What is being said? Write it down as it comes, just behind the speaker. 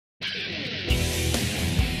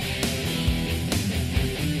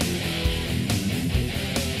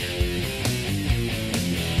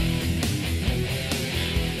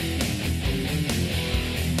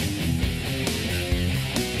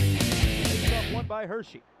by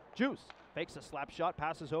Hershey. Juice fakes a slap shot,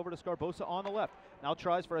 passes over to Scarbosa on the left. Now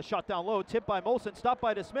tries for a shot down low, tipped by Molson, stopped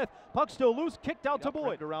by DeSmith. Puck still loose, kicked out to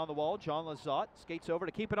Boyd. Around the wall, John Lazat skates over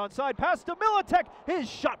to keep it onside. Pass to Militek, his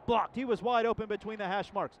shot blocked. He was wide open between the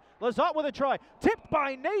hash marks. Lazat with a try, tipped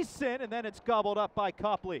by Noesen, and then it's gobbled up by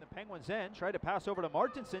Copley. The Penguins end, try to pass over to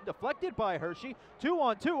Martinson, deflected by Hershey.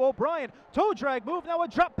 2-on-2, O'Brien, toe drag move, now a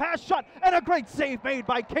drop pass shot, and a great save made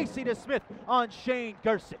by Casey DeSmith on Shane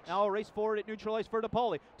Gersich. Now a race forward at neutral ice for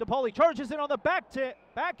DePauli. DePauli charges in on the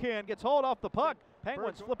backhand, gets hauled off the puck.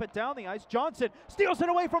 Penguins flip it down the ice. Johnson steals it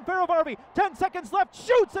away from Faravarvi. 10 seconds left,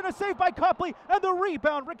 shoots, and a save by Copley, and the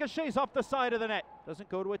rebound ricochets off the side of the net. Doesn't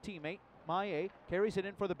go to a teammate. Maillet carries it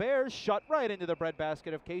in for the Bears, shot right into the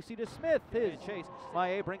breadbasket of Casey DeSmith. His chase.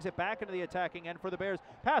 Maillet brings it back into the attacking end for the Bears.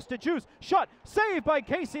 Pass to Juice, shot, saved by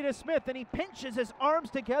Casey DeSmith, and he pinches his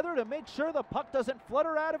arms together to make sure the puck doesn't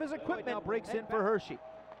flutter out of his equipment. Now breaks in for Hershey.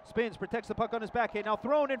 Spins, protects the puck on his backhand, now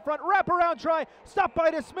thrown in front, wraparound try, stopped by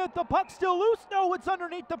DeSmith, the puck still loose, no, it's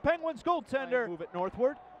underneath the Penguins goaltender. Move it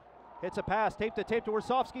northward, hits a pass, tape to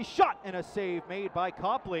Warsofsky, shot, and a save made by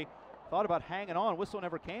Copley. Thought about hanging on, whistle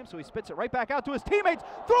never came, so he spits it right back out to his teammates,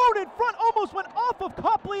 thrown in front, almost went off of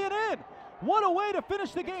Copley and in. What a way to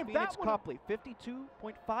finish the game. That's Copley,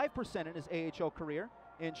 52.5% in his AHL career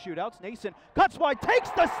in shootouts. Noesen cuts wide, takes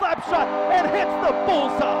the slap shot, and hits the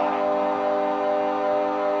bullseye.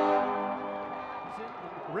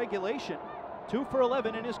 Regulation, 2 for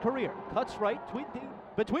 11 in his career. Cuts right,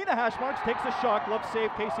 between the hash marks, takes a shot, glove save,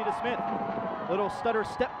 Casey DeSmith. Little stutter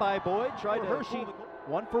step by Boyd, tried to Hershey.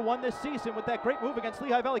 1 for 1 this season with that great move against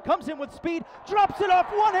Lehigh Valley. Comes in with speed, drops it off,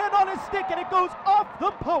 one hand on his stick, and it goes off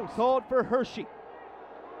the post. Called for Hershey.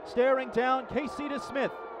 Staring down Casey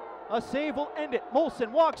DeSmith. A save will end it.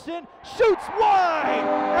 Molson walks in, shoots wide,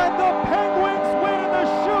 and the Penguins win in the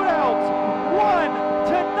shootout. 1-0.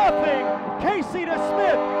 Casey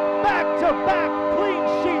DeSmith, back-to-back clean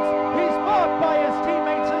sheets. He's mobbed by his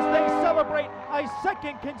teammates as they celebrate a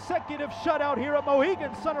second consecutive shutout here at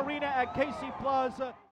Mohegan Sun Arena at Casey Plaza.